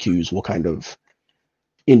audio cues will kind of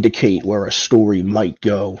indicate where a story might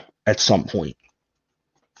go at some point.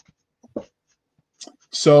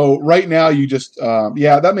 So right now you just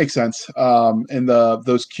that makes sense. And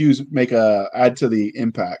those cues add to the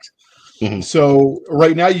impact. Mm-hmm. So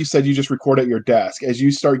right now you said you just record at your desk. As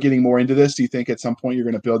you start getting more into this, do you think at some point you're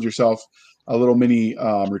going to build yourself a little mini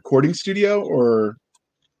recording studio? Or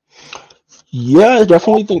yeah, I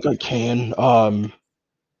definitely think I can.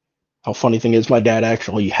 How funny thing is, my dad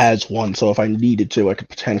actually has one, so if I needed to, I could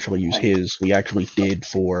potentially use his. We actually did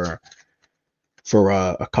for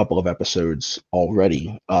a couple of episodes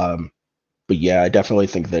already. But yeah, I definitely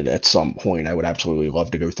think that at some point I would absolutely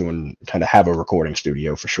love to go through and kind of have a recording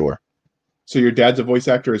studio for sure. So your dad's a voice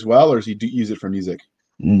actor as well, or does he use it for music?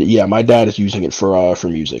 Yeah, my dad is using it for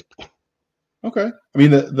music. Okay. I mean,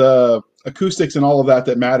 the acoustics and all of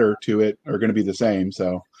that matter to it are going to be the same.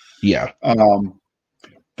 So yeah.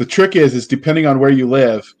 The trick is depending on where you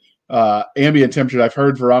live, ambient temperature. I've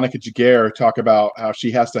heard Veronica Jaguar talk about how she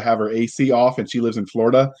has to have her AC off, and she lives in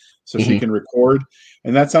Florida, so she can record.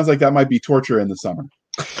 And that sounds like that might be torture in the summer.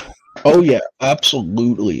 Oh yeah,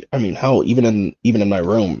 absolutely. I mean, hell, even in my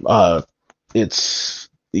room, it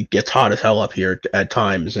gets hot as hell up here at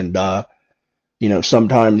times, and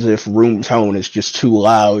sometimes if room tone is just too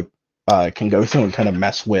loud, it can go through and kind of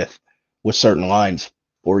mess with certain lines,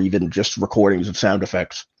 or even just recordings of sound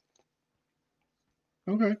effects.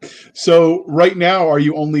 Okay. So right now, are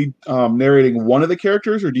you only narrating one of the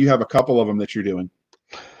characters, or do you have a couple of them that you're doing?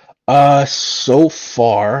 So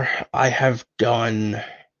far, I have done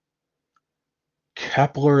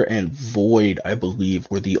Kepler and Void, I believe,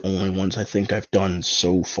 were the only ones I think I've done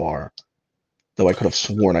so far. Though I could have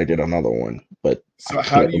sworn I did another one, but I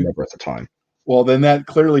can't remember at the time. Well, then that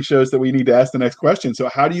clearly shows that we need to ask the next question. So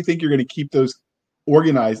how do you think you're going to keep those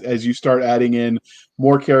organized as you start adding in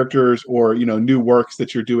more characters or new works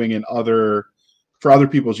that you're doing for other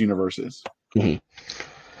people's universes? Mm-hmm.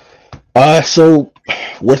 So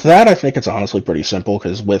with that, I think it's honestly pretty simple,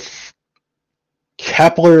 because with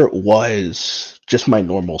Kepler was just my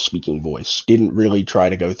normal speaking voice. Didn't really try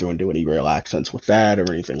to go through and do any real accents with that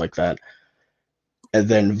or anything like that. And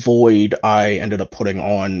then Void, I ended up putting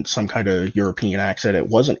on some kind of European accent. It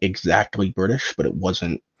wasn't exactly British, but it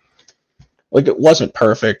wasn't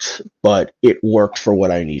perfect, but it worked for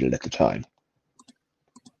what I needed at the time.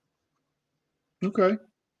 Okay.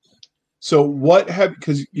 So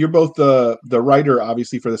because you're both the writer,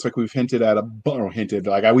 obviously, for this, like we've hinted,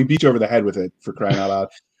 like we beat you over the head with it, for crying out loud.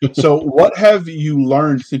 So what have you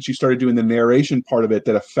learned since you started doing the narration part of it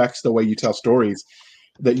that affects the way you tell stories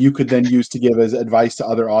that you could then use to give as advice to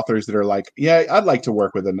other authors that are like, yeah, I'd like to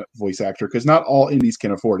work with a voice actor, because not all indies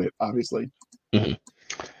can afford it, obviously. Mm-hmm.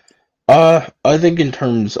 I think in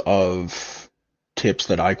terms of tips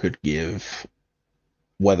that I could give,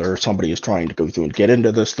 whether somebody is trying to go through and get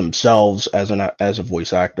into this themselves as a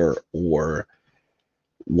voice actor, or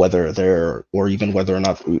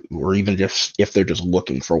even just if they're just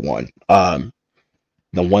looking for one, the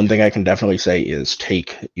one thing I can definitely say is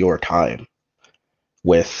take your time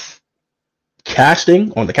with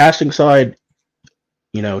casting. On the casting side,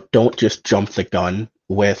 don't just jump the gun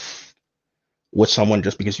with someone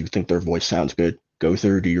just because you think their voice sounds good. Go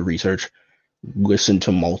through, do your research, listen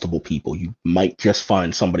to multiple people. You might just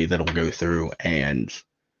find somebody that'll go through and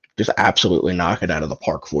just absolutely knock it out of the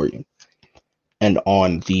park for you. And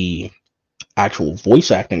on the actual voice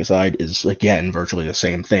acting side is, again, virtually the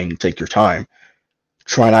same thing. Take your time.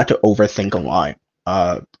 Try not to overthink a line.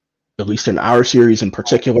 At least in our series in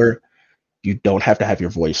particular, you don't have to have your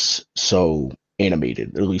voice so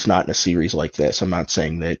animated, at least not in a series like this. I'm not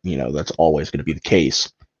saying that, that's always going to be the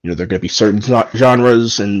case. There are going to be certain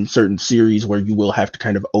genres and certain series where you will have to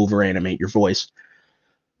kind of over-animate your voice.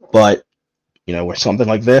 But, with something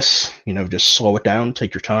like this, just slow it down,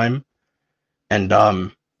 take your time,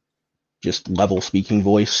 and just level speaking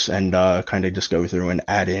voice, and kind of just go through and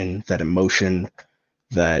add in that emotion,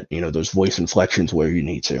 that, those voice inflections where you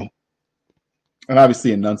need to. And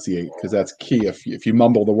obviously enunciate, because that's key. If you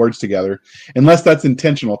mumble the words together, unless that's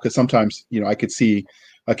intentional, because sometimes I could see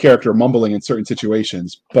a character mumbling in certain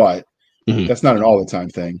situations, but that's not an all the time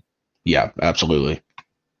thing. Yeah, absolutely.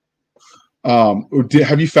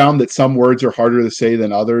 Have you found that some words are harder to say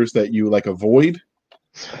than others that you like avoid?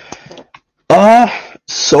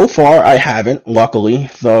 So far I haven't, luckily,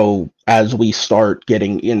 though as we start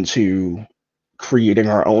getting into creating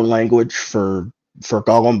our own language for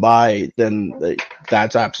Gollumbai, then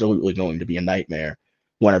that's absolutely going to be a nightmare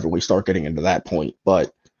whenever we start getting into that point.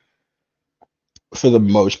 But for the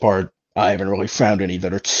most part, I haven't really found any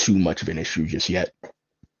that are too much of an issue just yet.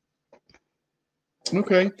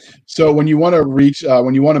 Okay, so when you want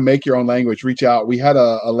to make your own language, reach out. We had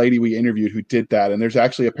a lady we interviewed who did that, and there's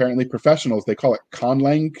actually apparently professionals. They call it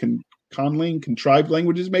conlang, contrived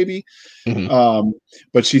languages, maybe.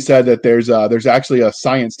 But she said that there's actually a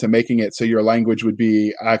science to making it so your language would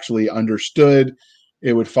be actually understood.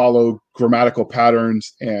 It would follow grammatical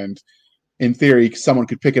patterns, and in theory, someone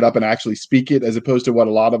could pick it up and actually speak it, as opposed to what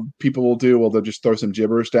a lot of people will do. Well, they'll just throw some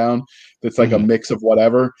gibberish down. That's like a mix of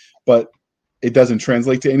whatever, but it doesn't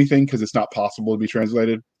translate to anything because it's not possible to be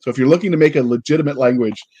translated. So if you're looking to make a legitimate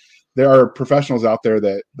language, there are professionals out there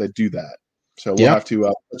that do that. So we'll have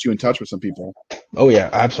to put you in touch with some people. Oh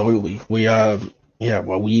yeah, absolutely. We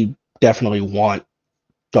we definitely want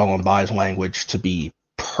Gollumbai's language to be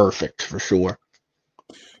perfect for sure.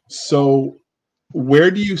 So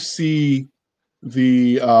where do you see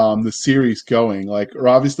the series going? Like, or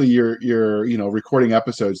obviously you're recording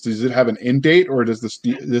episodes. Does it have an end date, or does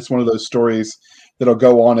this one of those stories that'll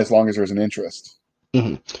go on as long as there's an interest?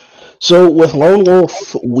 So with Lone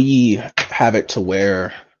Wolf, we have it to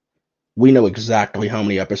where we know exactly how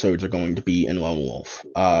many episodes are going to be in Lone Wolf.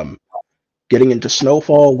 Getting into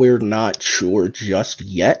Snowfall, we're not sure just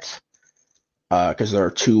yet, because there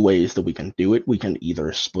are two ways that we can do it. We can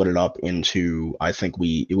either split it up into,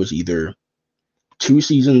 it was either 2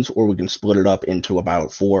 seasons, or we can split it up into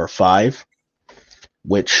about 4 or 5,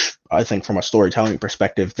 which I think from a storytelling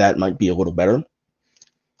perspective, that might be a little better.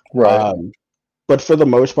 Right. But for the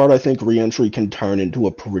most part, I think Reentry can turn into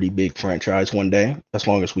a pretty big franchise one day, as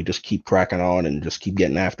long as we just keep cracking on and just keep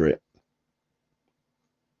getting after it.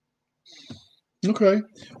 Okay.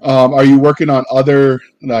 Are you working on other,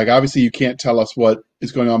 like, obviously you can't tell us what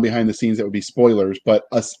is going on behind the scenes, that would be spoilers, but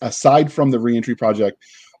aside from the Reentry project,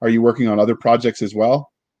 are you working on other projects as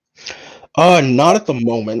well? Not at the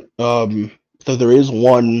moment. So there is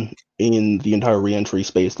one in the entire Reentry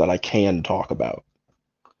space that I can talk about.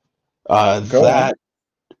 That's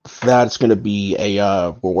going to be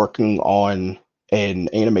we're working on an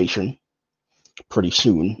animation pretty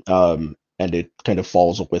soon, and it kind of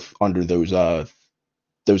falls under those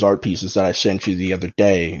art pieces that I sent you the other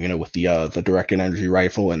day, with the directed energy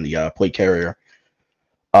rifle and the plate carrier.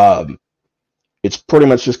 It's pretty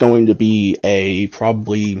much just going to be a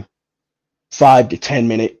probably 5 to 10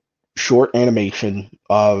 minute short animation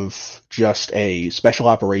of just a special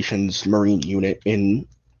operations Marine unit in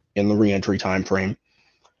the reentry time frame,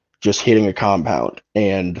 just hitting a compound.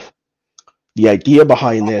 And the idea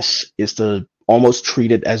behind this is to almost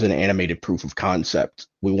treat it as an animated proof of concept.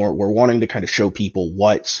 We're wanting to kind of show people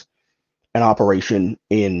what an operation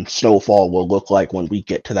in Snowfall will look like when we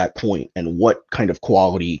get to that point, and what kind of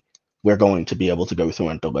quality we're going to be able to go through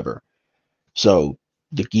and deliver. So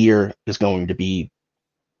the gear is going to be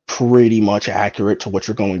pretty much accurate to what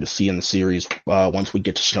you're going to see in the series once we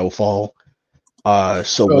get to Snowfall.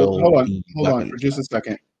 So we'll hold on for just a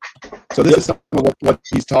second. So this is some of what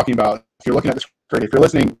he's talking about. If you're looking at the screen, if you're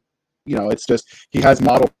listening, it's just he has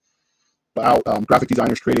modeled out graphic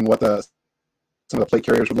designers creating what some of the plate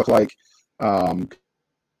carriers would look like, to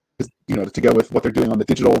go with what they're doing on the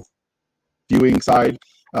digital viewing side.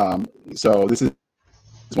 So this is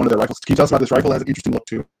one of their rifles. Can you tell us about this rifle? It has an interesting look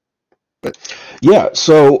too. Yeah,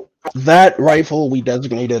 so that rifle we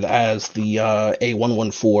designated as the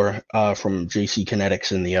A114 from JC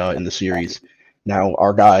Kinetics in the series. Now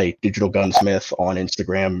our guy Digital Gunsmith on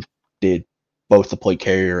Instagram did both the plate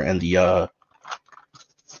carrier and the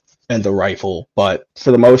rifle, but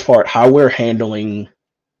for the most part, how we're handling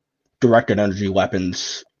directed energy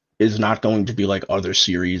weapons is not going to be like other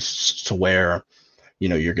series, to where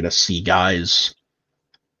you're going to see guys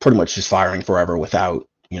pretty much just firing forever without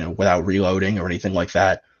reloading or anything like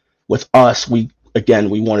that. With us, we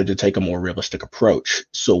wanted to take a more realistic approach.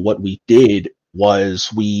 So what we did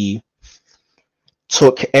was we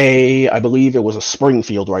took I believe it was a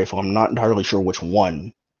Springfield rifle. I'm not entirely sure which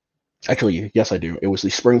one. Actually, yes, I do. It was the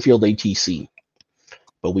Springfield ATC.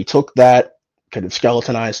 But we took that, kind of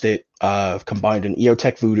skeletonized it, combined an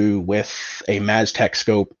EOTech Voodoo with a Maztec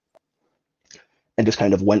scope, and just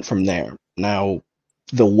kind of went from there. Now,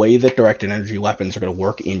 the way that directed energy weapons are going to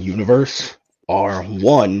work in universe are,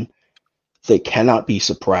 one, they cannot be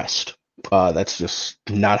suppressed. That's just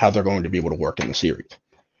not how they're going to be able to work in the series.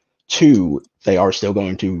 Two, they are still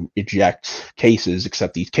going to eject cases,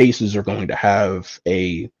 except these cases are going to have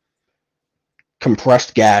a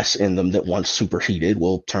compressed gas in them that, once superheated,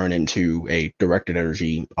 will turn into a directed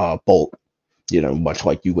energy bolt, much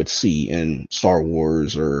like you would see in Star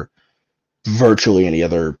Wars or virtually any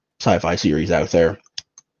other sci-fi series out there.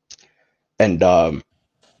 And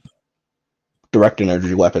direct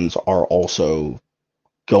energy weapons are also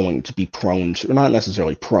going to be prone to, not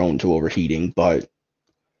necessarily prone to overheating, but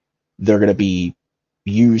they're going to be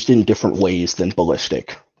used in different ways than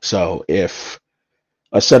ballistic. So if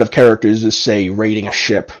a set of characters is, say, raiding a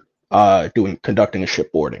ship, conducting a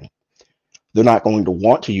shipboarding, they're not going to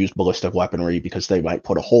want to use ballistic weaponry because they might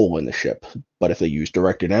put a hole in the ship. But if they use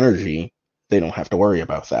directed energy, they don't have to worry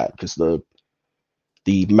about that, because the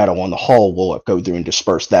metal on the hull will go through and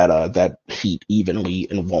disperse that heat evenly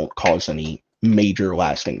and won't cause any major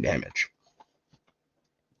lasting damage.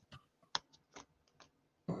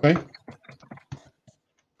 Okay.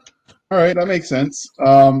 All right, that makes sense.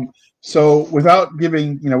 So without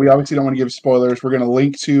giving, we obviously don't want to give spoilers. We're going to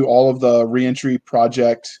link to all of the Reentry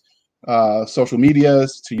Project social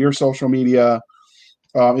medias, to your social media.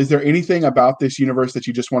 Is there anything about this universe that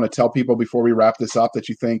you just want to tell people before we wrap this up that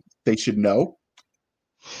you think they should know?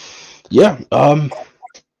 Yeah,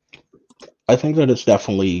 I think that it's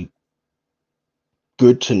definitely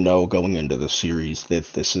good to know going into the series that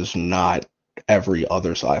this is not every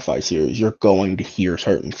other sci-fi series. You're going to hear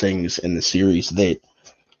certain things in the series that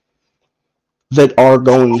are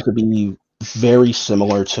going to be very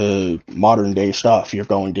similar to modern day stuff. You're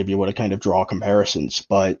going to be able to kind of draw comparisons,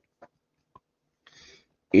 but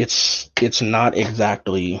it's not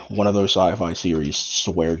exactly one of those sci-fi series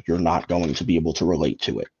where you're not going to be able to relate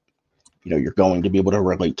to it. You're going to be able to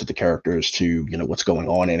relate to the characters, to what's going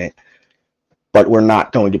on in it, but we're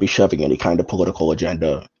not going to be shoving any kind of political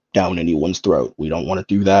agenda down anyone's throat. We don't want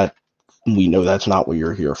to do that. We know that's not what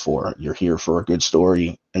you're here for. You're here for a good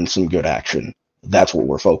story and some good action. That's what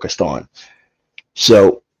we're focused on.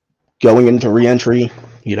 So going into Reentry,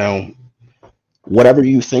 whatever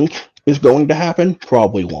you think is going to happen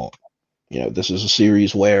probably won't. This is a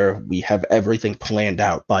series where we have everything planned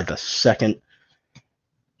out by the second,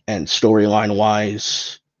 and storyline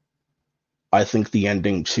wise, I think the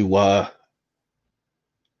ending to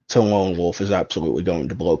Lone Wolf is absolutely going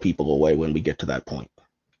to blow people away when we get to that point.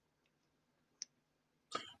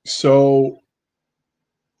 So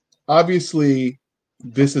obviously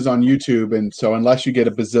this is on YouTube, and so unless you get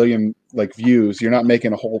a bazillion views, you're not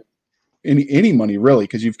making any money really,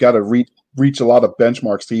 because you've got to reach a lot of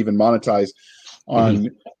benchmarks to even monetize on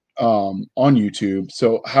YouTube.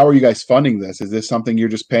 So how are you guys funding this? Is this something you're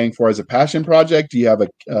just paying for as a passion project? Do you have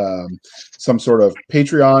some sort of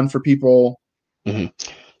Patreon for people? Mm-hmm.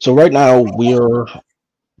 So right now we're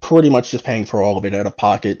pretty much just paying for all of it out of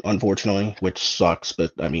pocket, unfortunately, which sucks,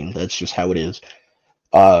 but I mean, that's just how it is.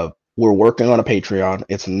 We're working on a Patreon.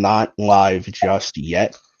 It's not live just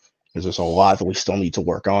yet, because there's a lot that we still need to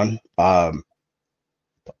work on.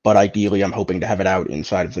 But ideally, I'm hoping to have it out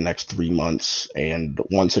inside of the next 3 months. And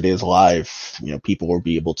once it is live, people will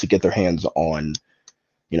be able to get their hands on,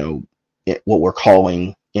 what we're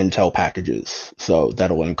calling intel packages. So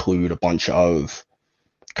that'll include a bunch of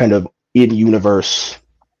kind of in-universe,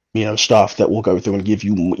 stuff that will go through and give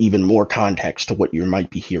you even more context to what you might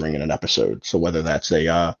be hearing in an episode. So whether that's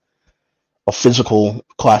a physical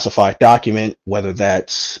classified document, whether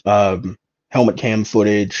that's helmet cam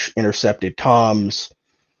footage, intercepted comms,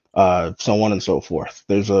 so on and so forth.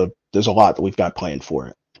 There's a lot that we've got planned for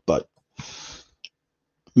it, but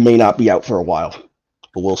may not be out for a while,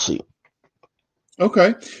 but we'll see.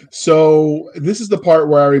 Okay, so this is the part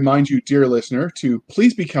where I remind you, dear listener, to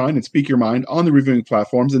please be kind and speak your mind on the reviewing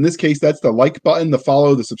platforms. In this case, that's the like button, the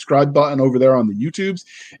follow, the subscribe button over there on the YouTubes.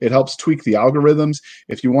 It helps tweak the algorithms.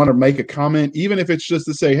 If you want to make a comment, even if it's just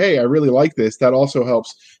to say, hey, I really like this, that also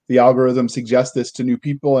helps the algorithm suggest this to new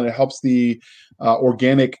people, and it helps the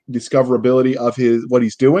organic discoverability of what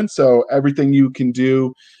he's doing. So everything you can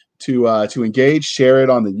do to engage, share it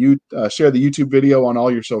on share the YouTube video on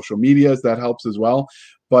all your social medias. That helps as well.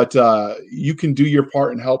 But you can do your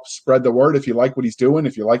part and help spread the word if you like what he's doing.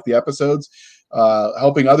 If you like the episodes,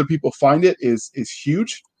 helping other people find it is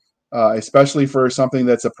huge, especially for something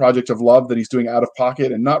that's a project of love that he's doing out of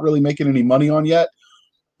pocket and not really making any money on yet.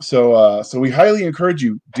 So we highly encourage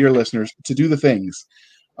you, dear listeners, to do the things.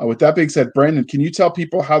 With that being said, Brandon, can you tell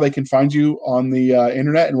people how they can find you on the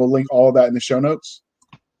internet? And we'll link all of that in the show notes.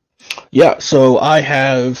 Yeah, so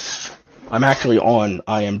I'm actually on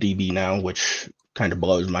IMDb now, which kind of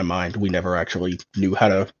blows my mind. We never actually knew how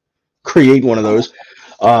to create one of those.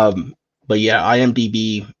 But yeah,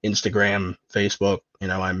 IMDb, Instagram, Facebook,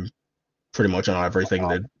 I'm pretty much on everything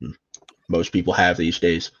that most people have these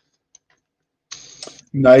days.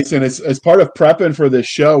 Nice. And as part of prepping for this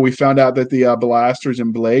show, we found out that the Blasters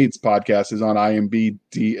and Blades podcast is on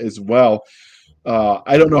IMDb as well.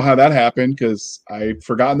 I don't know how that happened because I've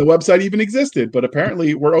forgotten the website even existed, but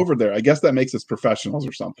apparently we're over there. I guess that makes us professionals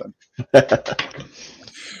or something.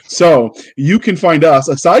 So you can find us,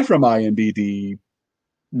 aside from IMDb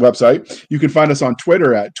website, you can find us on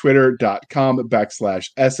Twitter at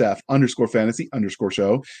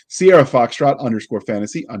twitter.com/SF_fantasy_show, Sierra Foxtrot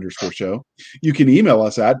 _fantasy_show. You can email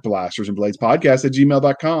us at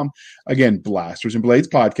blastersandbladespodcast@gmail.com. Again,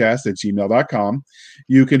 blastersandbladespodcast@gmail.com.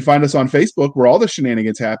 You can find us on Facebook, where all the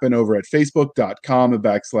shenanigans happen, over at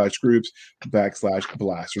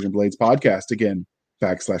facebook.com/groups/Blasters and Blades Podcast. Again,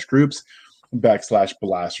 /groups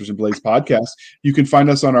 /Blasters and Blades Podcast. You can find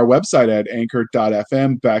us on our website at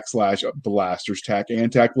anchor.fm/Blasters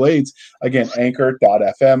and Blades. Again,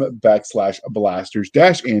 anchor.fm/Blasters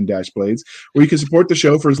and Blades, where you can support the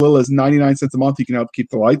show for as little as 99 cents a month. You can help keep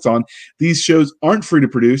the lights on. These shows aren't free to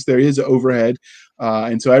produce. There is overhead.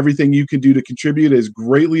 And so everything you can do to contribute is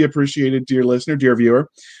greatly appreciated, dear listener, dear viewer.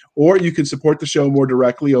 Or you can support the show more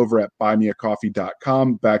directly over at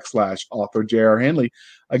buymeacoffee.com/author J.R. Hanley.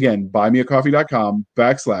 Again,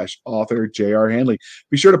 buymeacoffee.com/author J.R. Hanley.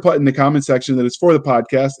 Be sure to put in the comment section that it's for the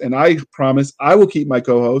podcast, and I promise I will keep my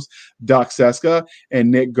co-hosts, Doc Seska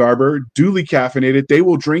and Nick Garber, duly caffeinated. They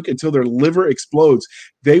will drink until their liver explodes.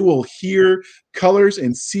 They will hear colors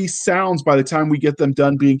and see sounds by the time we get them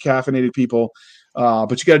done being caffeinated, people.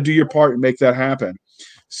 But you got to do your part and make that happen.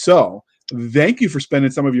 So thank you for spending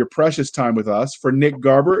some of your precious time with us. For Nick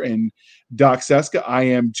Garber and Doc Seska, I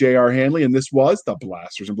am J.R. Hanley, and this was the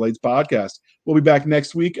Blasters and Blades Podcast. We'll be back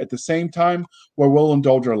next week at the same time, where we'll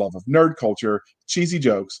indulge our love of nerd culture, cheesy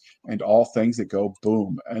jokes, and all things that go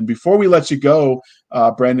boom. And before we let you go,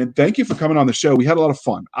 Brandon, thank you for coming on the show. We had a lot of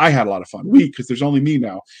fun. I had a lot of fun. Because there's only me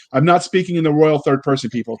now. I'm not speaking in the royal third person,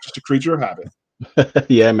 people. Just a creature of habit.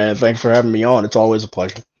 Yeah, man. Thanks for having me on. It's always a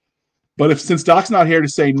pleasure. But since Doc's not here to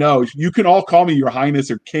say no, you can all call me Your Highness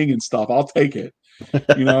or King and stuff. I'll take it.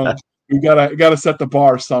 We gotta set the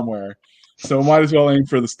bar somewhere. So might as well aim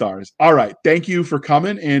for the stars. All right. Thank you for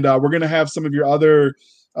coming. And we're gonna have some of your other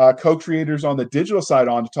co-creators on the digital side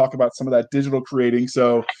on to talk about some of that digital creating.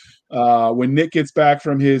 So when Nick gets back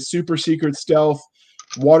from his super secret stealth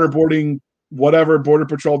waterboarding, whatever Border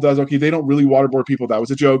Patrol does, okay, they don't really waterboard people. That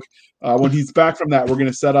was a joke. When he's back from that, we're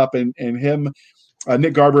gonna set up and him.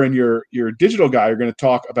 Nick Garber and your digital guy are going to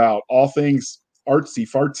talk about all things artsy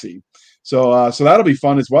fartsy. So that'll be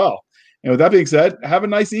fun as well. And with that being said, have a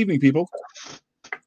nice evening, people.